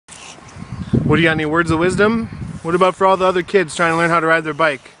What do you got, any words of wisdom? What about for all the other kids trying to learn how to ride their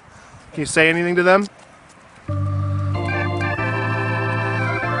bike? Can you say anything to them?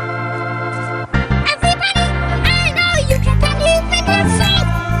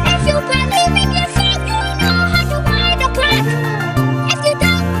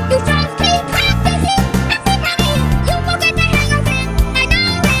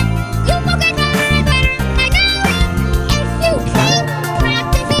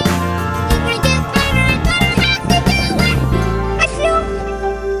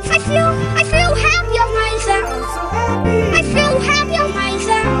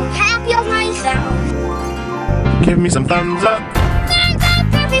 Give me some thumbs up. Thumbs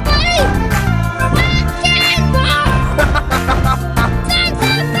up, everybody! Rock and roll! Thumbs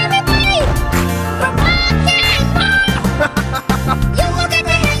up, everybody! Rock and roll! You will get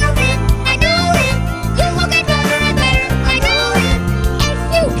the hang of it, I know it. You will get better and better, I know it. If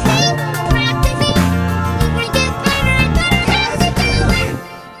you keep practicing, you can get better and better as you do it.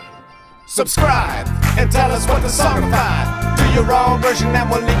 Subscribe and tell us what the Songify. Do your own version and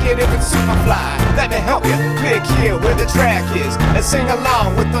we'll link it if it's super fly. Let me help you, click here where the track is and sing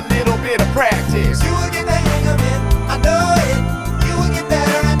along with a little bit of practice. You will get the hang of it, I know it.